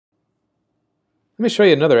me show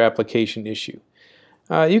you another application issue.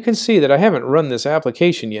 You can see that I haven't run this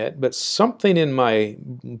application yet, but something in my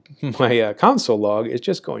console log is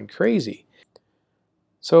just going crazy.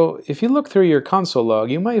 So if you look through your console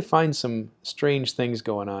log, you might find some strange things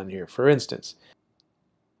going on here. For instance,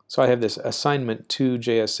 so I have this assignment to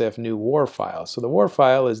JSF new war file. So the war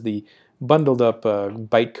file is the bundled up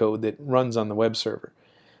bytecode that runs on the web server.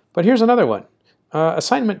 But here's another one,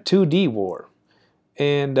 assignment 2D war,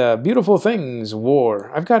 and beautiful things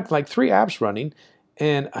war. I've got like 3 apps running,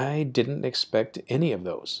 and I didn't expect any of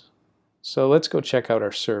those. So let's go check out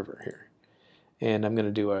our server here. And I'm going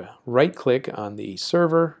to do a right click on the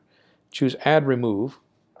server, choose add remove,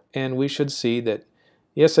 and we should see that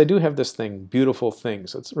yes, I do have this thing, beautiful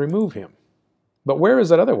things. Let's remove him. But where is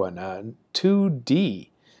that other one? 2D.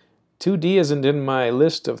 2D isn't in my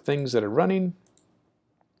list of things that are running.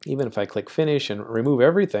 Even if I click finish and remove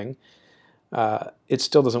everything, it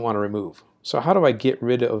still doesn't want to remove. So how do I get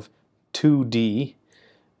rid of 2D,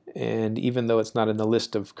 and even though it's not in the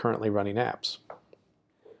list of currently running apps?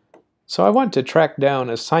 So I want to track down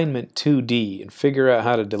assignment 2D and figure out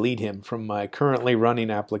how to delete him from my currently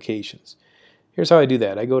running applications. Here's how I do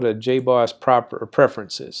that. I go to JBOSS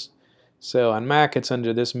preferences. So on Mac it's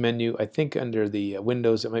under this menu. I think under the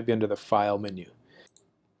Windows it might be under the File menu.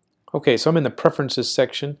 Okay, so I'm in the Preferences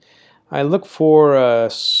section. I look for a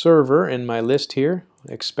server in my list here,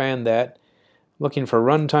 expand that, looking for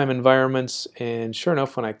runtime environments, and sure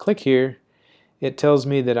enough when I click here it tells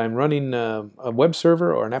me that I'm running a web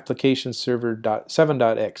server or an application server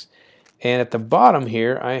 7.x. And at the bottom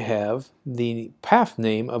here I have the path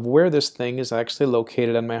name of where this thing is actually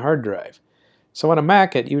located on my hard drive. So on a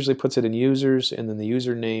Mac it usually puts it in users and then the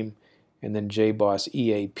username and then JBOSS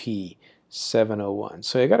EAP 701.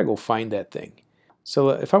 So I got to go find that thing. So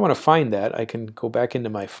if I want to find that, I can go back into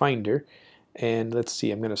my Finder and let's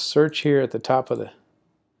see, I'm going to search here at the top of the,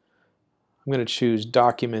 I'm going to choose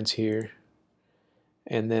Documents here,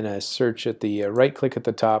 and then I search at the right click at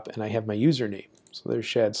the top and I have my username. So there's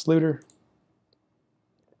Shad Sluter.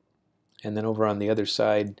 And then over on the other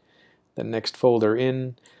side, the next folder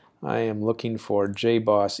in, I am looking for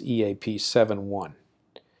JBOSS EAP 7.1.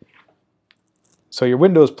 So your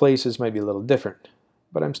Windows places might be a little different,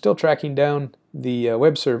 but I'm still tracking down the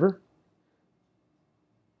web server.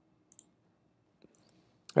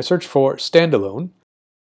 I search for standalone.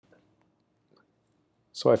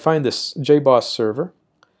 So I find this JBOSS server,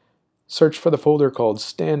 search for the folder called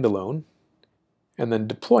standalone, and then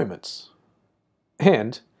deployments.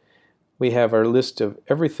 And we have our list of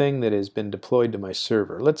everything that has been deployed to my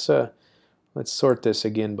server. Let's sort this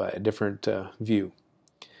again by a different view.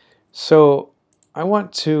 So I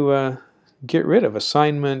want to get rid of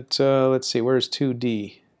assignment, let's see, where's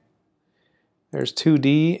 2D? There's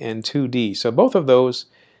 2D and 2D. So both of those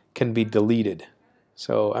can be deleted.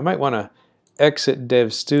 So I might want to exit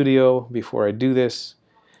Dev Studio before I do this,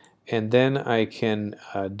 and then I can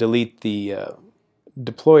delete the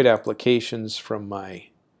deployed applications from my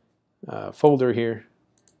folder here.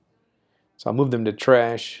 So I'll move them to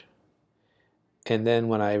trash, and then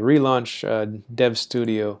when I relaunch Dev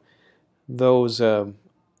Studio, those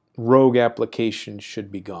rogue applications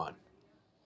should be gone.